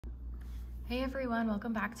Hey everyone,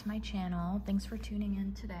 welcome back to my channel. Thanks for tuning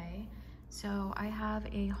in today. So I have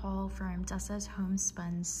a haul from Dessa's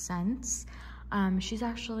Homespun scents. She's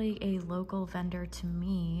actually a local vendor to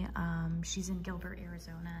me. She's in Gilbert,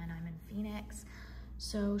 Arizona, and I'm in Phoenix.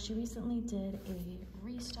 So she recently did a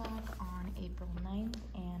restock on April 9th,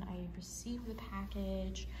 and I received the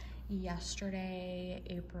package yesterday,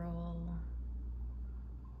 April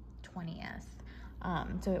 20th.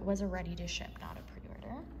 So it was a ready to ship, not a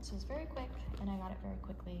pre-order. So it was very quick, and I got it very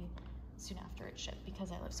quickly soon after it shipped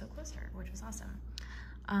because I live so close to her, which was awesome.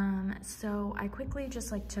 So I quickly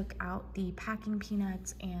just took out the packing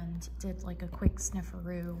peanuts and did a quick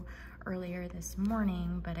snifferoo earlier this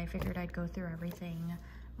morning, but I figured I'd go through everything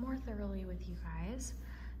more thoroughly with you guys.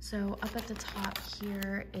 So up at the top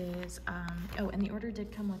here is, oh, and the order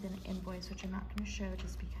did come with an invoice, which I'm not going to show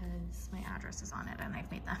just because my address is on it and I've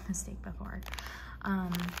made that mistake before.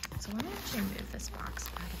 So let me actually move this box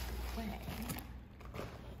out of the way.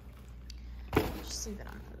 Just leave it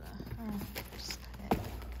on for the, just cut it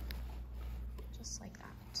just like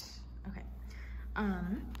that. Okay.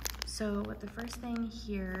 So the first thing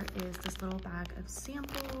here is this little bag of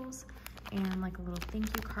samples and a little thank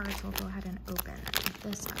you card. So I'll go ahead and open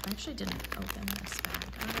this up. I actually didn't open this bag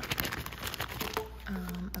up.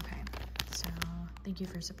 Okay, so thank you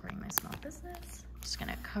for supporting my small business. I'm just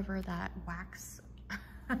gonna cover that wax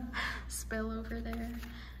spill over there.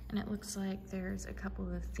 And it looks like there's a couple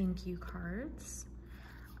of thank you cards.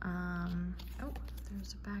 Oh,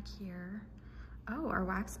 there's a back here. Oh, our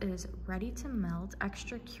wax is ready to melt.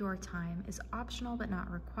 Extra cure time is optional but not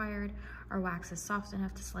required. Our wax is soft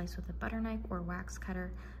enough to slice with a butter knife or wax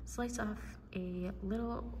cutter. Slice off a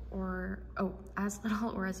little or, as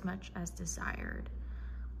little or as much as desired.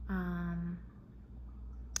 Yeah,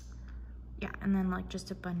 and then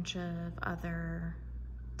just a bunch of other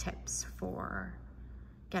tips for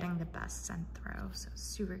getting the best scent throw. So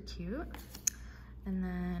super cute. And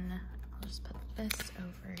then I'll just put this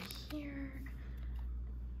over here.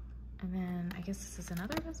 And then I guess this is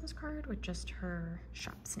another business card with just her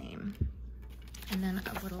shop's name. And then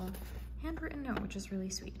a little handwritten note, which is really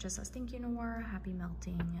sweet. Just says, thank you, Noir, happy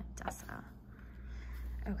melting, Dessa.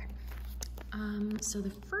 Okay. So the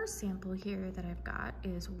first sample here that I've got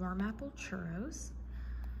is warm apple churros.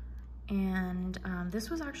 And this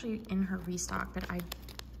was actually in her restock, but I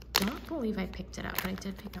don't believe I picked it up, but I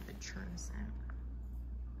did pick up a churro scent.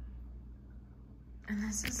 And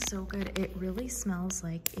this is so good. It really smells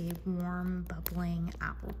like a warm, bubbling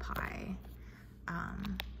apple pie.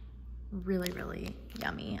 Really, really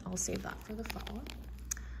yummy. I'll save that for the fall.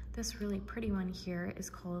 This really pretty one here is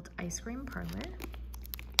called Ice Cream Parlor.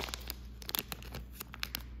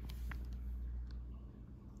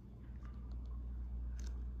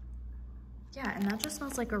 Yeah, and that just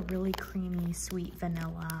smells like a really creamy, sweet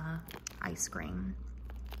vanilla ice cream.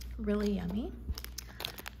 Really yummy.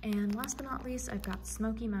 And last but not least, I've got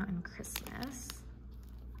Smoky Mountain Christmas.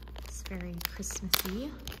 It's very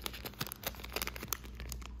Christmassy.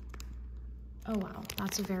 Oh wow,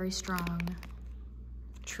 that's a very strong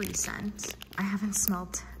tree scent. I haven't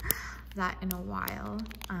smelled that in a while.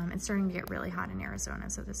 It's starting to get really hot in Arizona,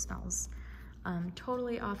 so this smells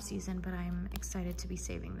totally off season, but I'm excited to be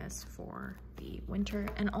saving this for the winter.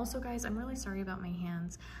 And also guys, I'm really sorry about my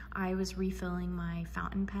hands. I was refilling my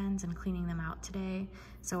fountain pens and cleaning them out today,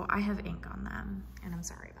 so I have ink on them, and I'm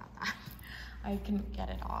sorry about that. I couldn't get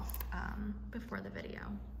it off before the video.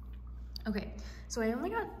 Okay, so I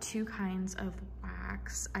only got two kinds of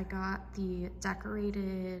wax. I got the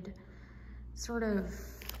decorated sort of,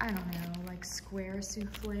 I don't know, square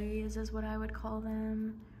soufflés is what I would call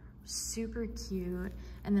them. Super cute.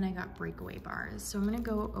 And then I got breakaway bars. So I'm gonna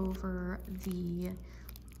go over the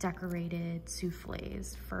decorated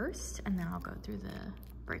soufflés first, and then I'll go through the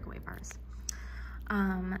breakaway bars.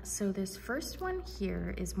 So this first one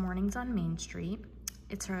here is Mornings on Main Street.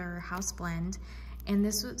 It's her house blend. And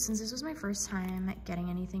since this was my first time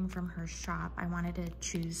getting anything from her shop, I wanted to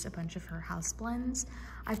choose a bunch of her house blends.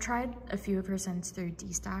 I've tried a few of her scents through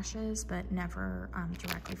D-Stashes, but never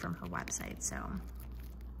directly from her website. So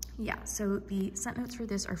yeah, so the scent notes for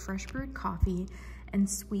this are fresh brewed coffee and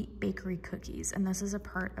sweet bakery cookies, and this is a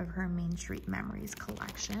part of her Main Street Memories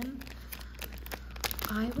collection.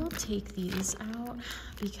 I will take these out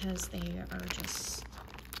because they are just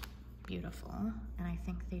beautiful, and I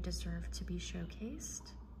think they deserve to be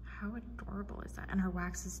showcased. How adorable is that? And her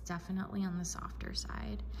wax is definitely on the softer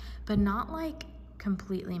side, but not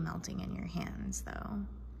completely melting in your hands though.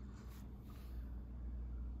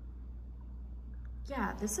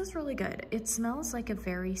 Yeah, this is really good. It smells like a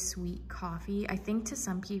very sweet coffee. I think to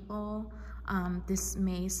some people, this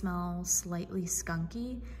may smell slightly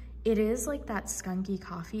skunky. It is like that skunky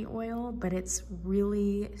coffee oil, but it's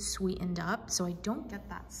really sweetened up, so I don't get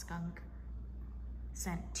that skunk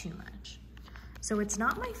scent too much. So it's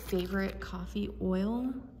not my favorite coffee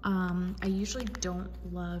oil. I usually don't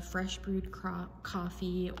love fresh brewed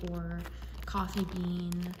coffee or coffee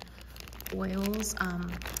bean oils.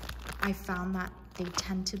 I found that they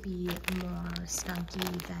tend to be more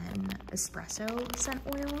skunky than espresso scent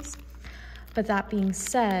oils. But that being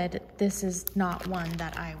said, this is not one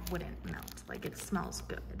that I wouldn't melt. Like, it smells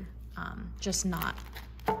good. Just not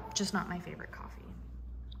my favorite coffee.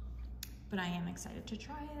 But I am excited to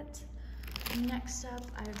try it. Next up,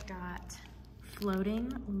 I've got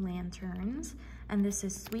Floating Lanterns, and this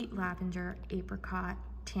is Sweet Lavender Apricot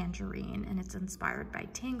Tangerine, and it's inspired by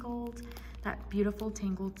Tangled, that beautiful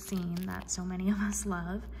Tangled scene that so many of us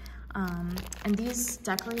love. And these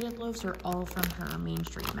decorated loaves are all from her Main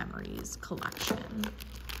Street Memories collection.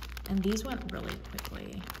 And these went really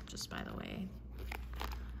quickly, just by the way.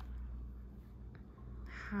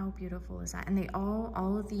 How beautiful is that? And they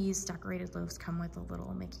all of these decorated loaves come with a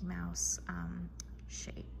little Mickey Mouse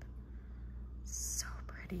shape. So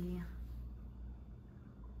pretty.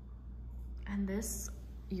 And this,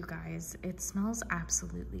 you guys, it smells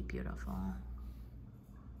absolutely beautiful.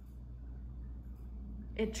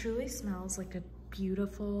 It truly smells like a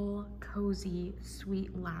beautiful, cozy,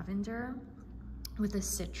 sweet lavender with a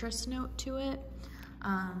citrus note to it.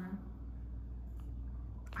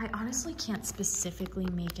 I honestly can't specifically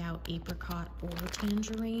make out apricot or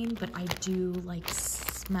tangerine, but I do like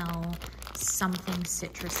smell something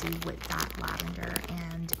citrusy with that lavender,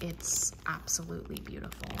 and it's absolutely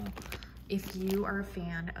beautiful. If you are a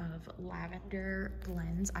fan of lavender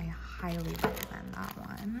blends, I highly recommend that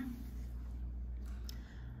one.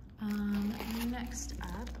 Next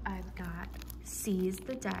up, I've got Seize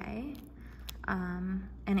the Day.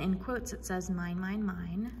 And in quotes, it says mine, mine,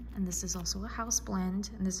 mine. And this is also a house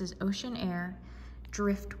blend. And this is Ocean Air,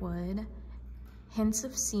 Driftwood, Hints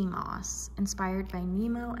of Sea Moss, inspired by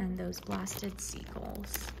Nemo and those blasted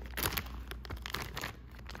seagulls.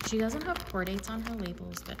 She doesn't have pour dates on her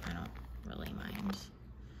labels, but I don't really mind.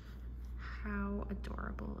 How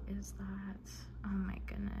adorable is that? Oh my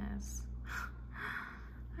goodness.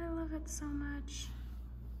 I love it so much.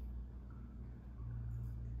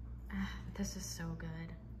 This is so good.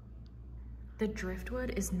 The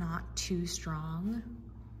driftwood is not too strong.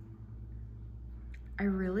 I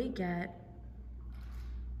really get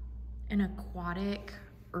an aquatic,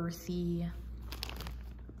 earthy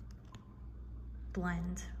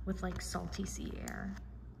blend with like salty sea air.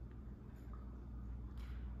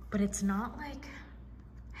 But it's not like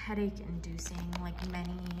headache inducing like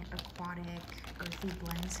many aquatic, earthy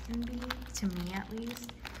blends can be, to me at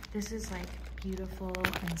least. This is like beautiful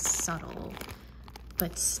and subtle,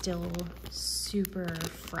 but still super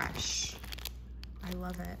fresh. I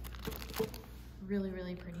love it. Really,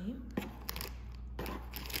 really pretty.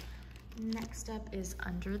 Next up is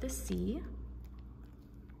Under the Sea.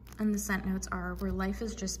 And the scent notes are, where life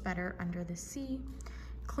is just better under the sea.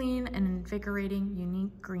 Clean and invigorating,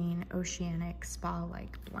 unique green, oceanic,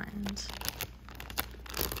 spa-like blend.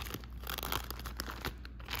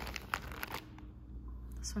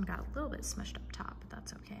 This one got a little bit smushed up top, but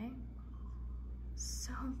that's okay.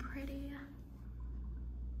 So pretty.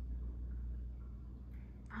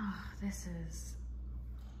 Oh, this is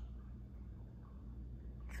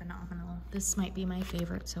phenomenal. This might be my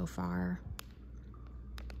favorite so far.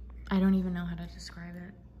 I don't even know how to describe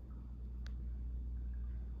it.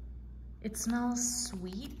 It smells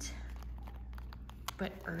sweet,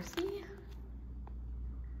 but earthy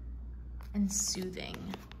and soothing.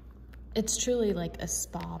 It's truly like a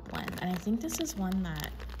spa blend, and I think this is one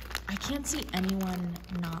that I can't see anyone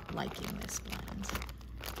not liking this blend.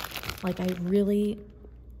 Like, I really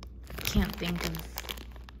can't think of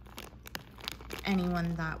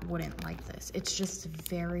anyone that wouldn't like this. It's just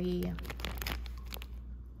very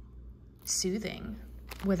soothing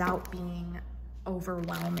without being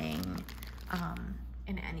overwhelming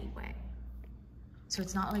in any way. So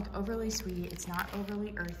it's not like overly sweet, it's not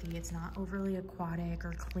overly earthy, it's not overly aquatic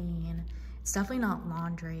or clean. It's definitely not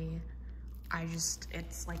laundry.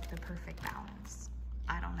 It's like the perfect balance.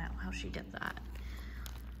 I don't know how she did that.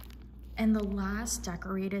 And the last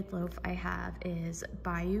decorated loaf I have is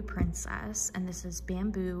Bayou Princess, and this is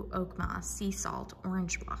bamboo, oak moss, sea salt,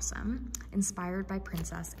 orange blossom, inspired by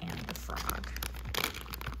Princess and the Frog.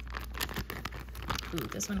 Ooh,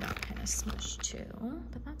 this one got kind of smushed too,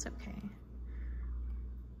 but that's okay.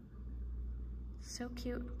 So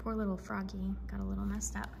cute. Poor little froggy got a little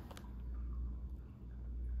messed up.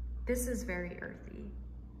 This is very earthy.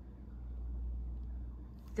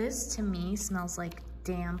 This to me smells like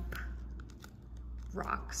damp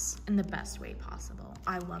rocks in the best way possible.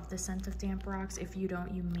 I love the scent of damp rocks. If you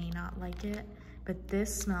don't, you may not like it, but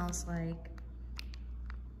this smells like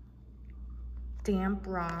damp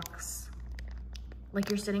rocks, like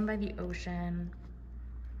you're sitting by the ocean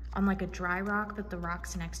on like a dry rock, but the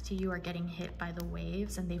rocks next to you are getting hit by the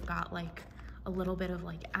waves and they've got like a little bit of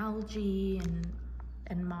like algae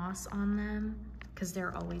and moss on them because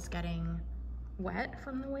they're always getting wet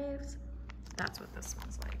from the waves. That's what this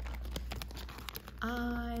smells like.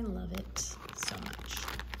 I love it so much.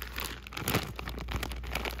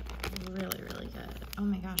 Really, really good. Oh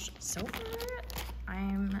my gosh, so far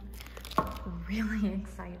I'm really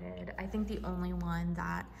excited. I think the only one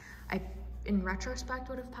that I, in retrospect,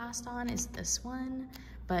 would have passed on is this one,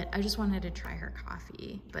 but I just wanted to try her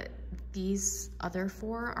coffee. But these other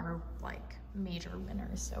 4 are like major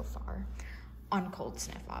winners so far. On cold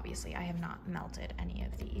sniff, obviously. I have not melted any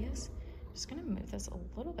of these. Just gonna move this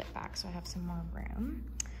a little bit back so I have some more room.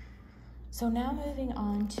 So now moving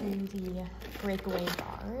on to the breakaway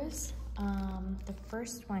bars. The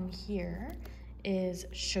first one here is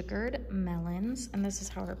sugared melons, and this is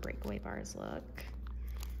how our breakaway bars look.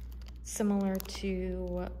 Similar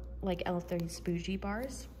to like L30's bougie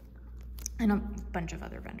bars, and a bunch of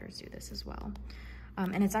other vendors do this as well.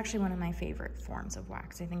 And it's actually one of my favorite forms of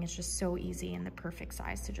wax. I think it's just so easy and the perfect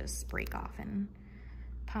size to just break off and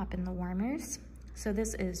pop in the warmers. So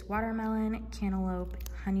this is watermelon, cantaloupe,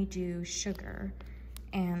 honeydew, sugar,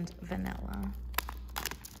 and vanilla.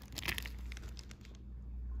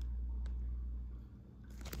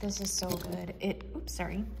 This is so good. Oops,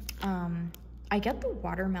 sorry. I get the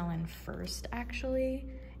watermelon first actually,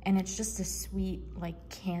 and it's just a sweet, like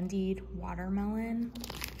candied watermelon.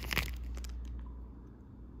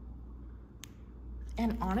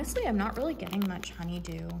 And honestly, I'm not really getting much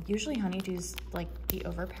honeydew. Usually honeydew's like the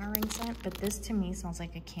overpowering scent, but this to me smells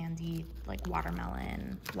like a candied, like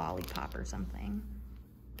watermelon lollipop or something.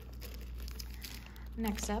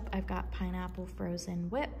 Next up, I've got pineapple frozen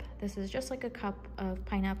whip. This is just like a cup of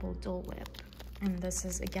pineapple Dole Whip. And this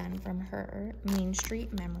is again from her Main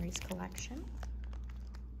Street Memories collection.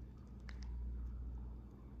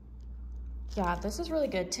 Yeah, this is really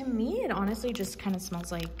good. To me, it honestly just kind of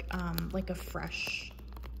smells like a fresh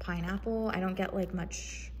pineapple. I don't get like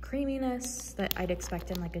much creaminess that I'd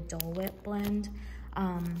expect in like a Dole Whip blend,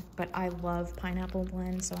 but I love pineapple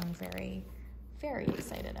blends, so I'm very, very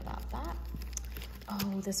excited about that.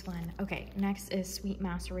 Oh, this one. Okay, next is sweet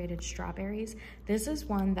macerated strawberries. This is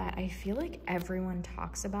one that I feel like everyone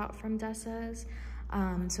talks about from Dessa's.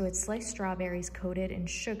 So it's sliced strawberries coated in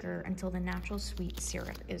sugar until the natural sweet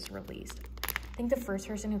syrup is released. I think the first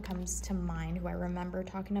person who comes to mind who I remember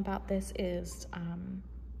talking about this is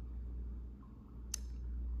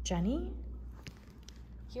Jenny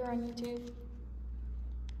here on YouTube.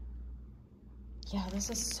 Yeah, this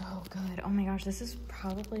is so good. Oh my gosh, this is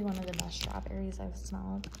probably one of the best strawberries I've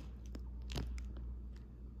smelled.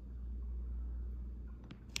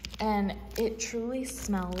 And it truly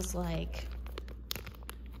smells like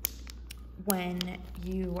when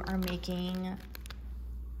you are making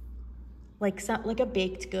like a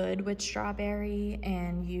baked good with strawberry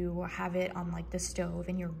and you have it on like the stove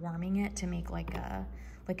and you're warming it to make like a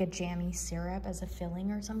jammy syrup as a filling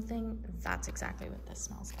or something. That's exactly what this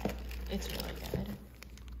smells like. It's really good.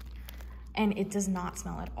 And it does not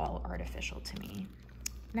smell at all artificial to me.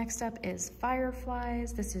 Next up is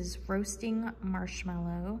fireflies. This is roasting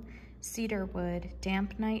marshmallow, cedar wood,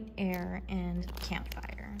 damp night air, and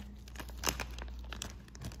campfire.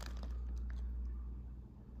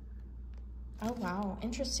 Oh wow,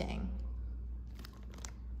 interesting.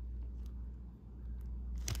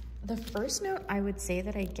 The first note I would say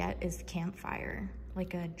that I get is campfire,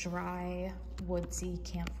 like a dry, woodsy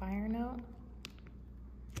campfire note.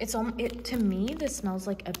 To me, this smells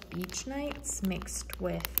like a beach nights mixed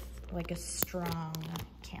with like a strong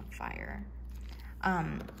campfire.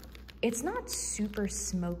 It's not super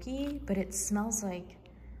smoky, but it smells like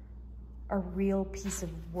a real piece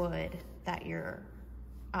of wood that you're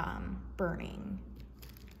burning,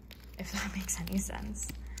 if that makes any sense.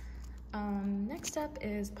 Next up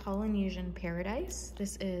is Polynesian Paradise.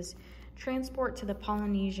 This is transport to the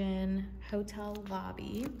Polynesian hotel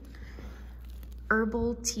lobby,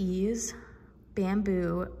 herbal teas,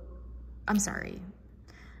 bamboo. I'm sorry.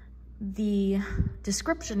 The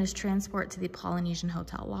description is transport to the Polynesian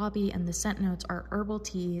hotel lobby, and the scent notes are herbal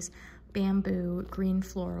teas, bamboo, green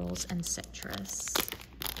florals, and citrus.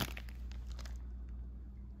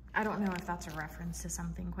 I don't know if that's a reference to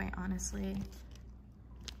something, quite honestly.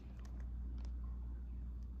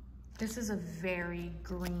 This is a very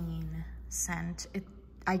green scent.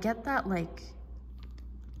 I get that like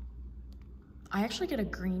I actually get a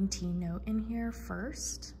green tea note in here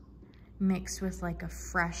first, mixed with like a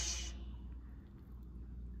fresh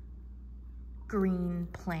green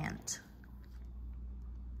plant.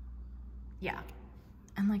 Yeah,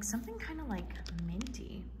 and like something kind of like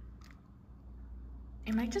minty.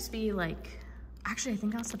 It might just be like, actually I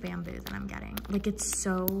think that's the bamboo that I'm getting. Like it's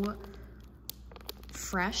so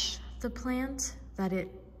fresh, the plant, that it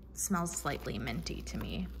smells slightly minty to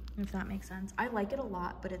me, if that makes sense. I like it a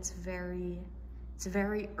lot, but it's very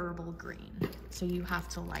herbal green. So you have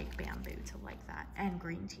to like bamboo to like that, and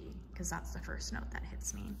green tea, because that's the first note that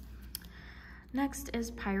hits me. Next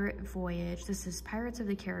is Pirate Voyage. This is Pirates of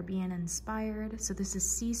the Caribbean inspired. So this is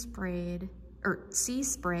sea spray,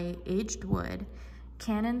 aged wood,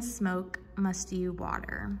 cannon smoke, musty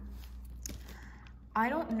water. I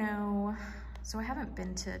don't know, so I haven't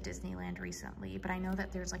been to Disneyland recently, but I know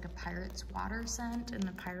that there's like a Pirates water scent in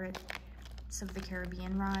the Pirates of the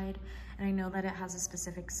Caribbean ride, and I know that it has a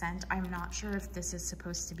specific scent. I'm not sure if this is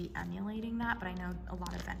supposed to be emulating that, but I know a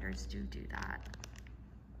lot of vendors do that.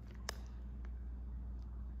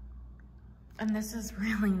 And this is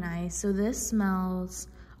really nice. So this smells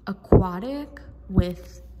aquatic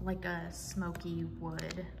with like a smoky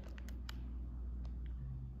wood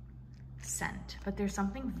scent, but there's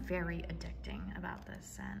something very addicting about this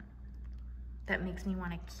scent that makes me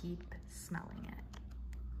want to keep smelling it.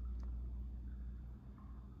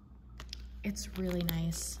 It's really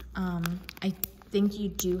nice. I think you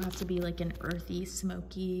do have to be like an earthy,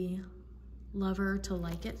 smoky lover to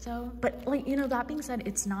like it though. But like, you know, that being said,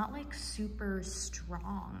 it's not like super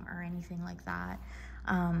strong or anything like that.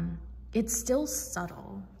 It's still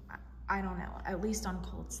subtle. I don't know, at least on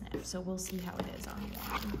cold sniff. So we'll see how it is on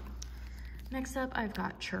warm. Next up, I've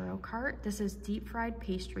got Churro Cart. This is deep fried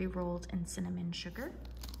pastry rolled in cinnamon sugar.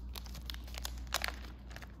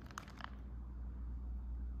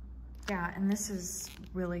 Yeah, and this is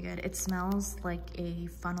really good. It smells like a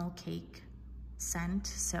funnel cake scent,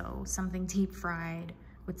 so something deep fried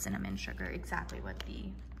with cinnamon sugar, exactly what the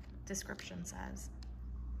description says.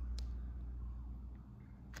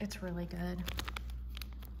 It's really good.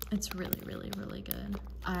 It's really, really, really good.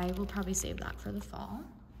 I will probably save that for the fall.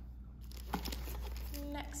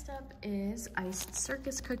 Next up is iced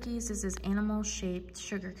circus cookies. This is animal-shaped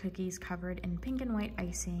sugar cookies covered in pink and white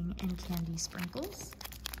icing and candy sprinkles.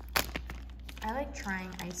 I like trying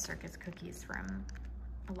iced circus cookies from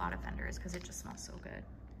a lot of vendors because it just smells so good.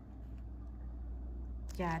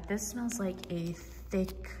 Yeah, this smells like a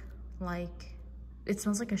thick, like, it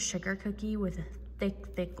smells like a sugar cookie with a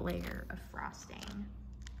thick layer of frosting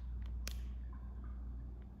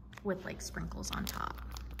with like sprinkles on top.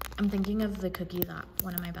 I'm thinking of the cookie that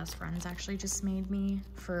one of my best friends actually just made me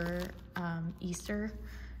for Easter,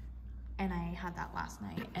 and I had that last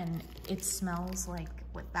night, and it smells like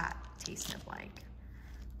what that tasted like.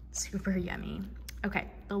 Super yummy. Okay,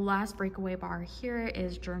 the last breakaway bar here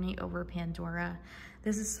is Journey Over Pandora.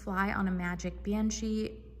 This is Fly on a Magic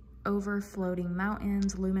Banshee over floating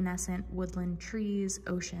mountains, luminescent woodland trees,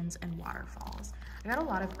 oceans, and waterfalls. I got a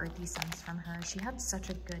lot of earthy scents from her. She had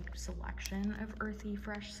such a good selection of earthy,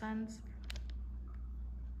 fresh scents.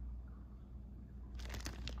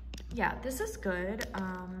 Yeah, this is good.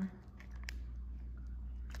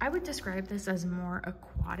 I would describe this as more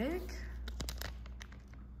aquatic.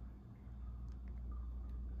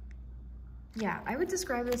 Yeah, I would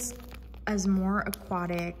describe this as more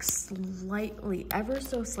aquatic, slightly, ever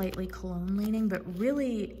so slightly cologne leaning, but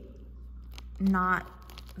really not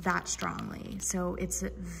that strongly. So it's a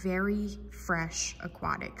very fresh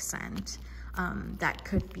aquatic scent that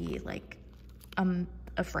could be like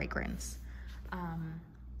a fragrance.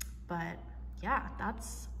 But yeah,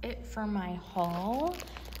 that's it for my haul.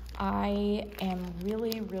 I am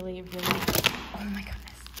really, really, oh my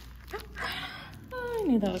goodness. I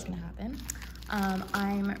knew that was gonna happen.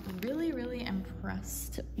 I'm really, really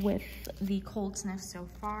impressed with the cold sniff so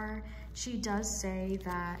far. She does say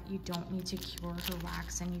that you don't need to cure her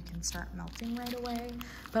wax and you can start melting right away,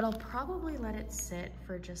 but I'll probably let it sit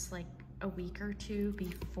for just like a week or two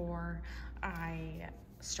before I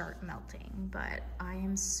start melting. But I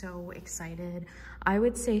am so excited. I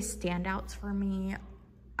would say standouts for me,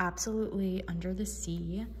 absolutely Under the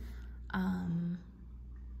Sea.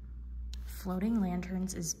 Floating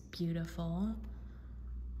Lanterns is beautiful.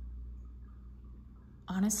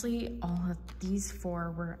 Honestly, all of these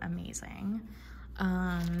four were amazing.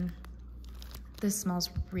 This smells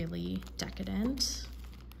really decadent.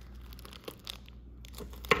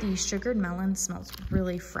 The Sugared Melon smells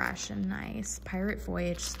really fresh and nice. Pirate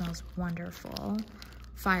Voyage smells wonderful.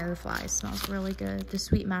 Firefly smells really good. The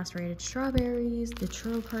Sweet Macerated Strawberries, the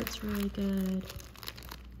Churro Cart's really good.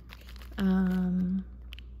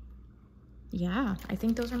 Yeah, I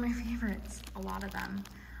think those are my favorites, a lot of them.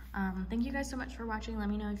 Thank you guys so much for watching. Let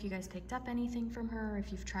me know if you guys picked up anything from her,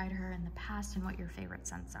 if you've tried her in the past, and what your favorite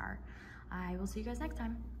scents are. I will see you guys next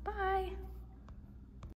time. Bye!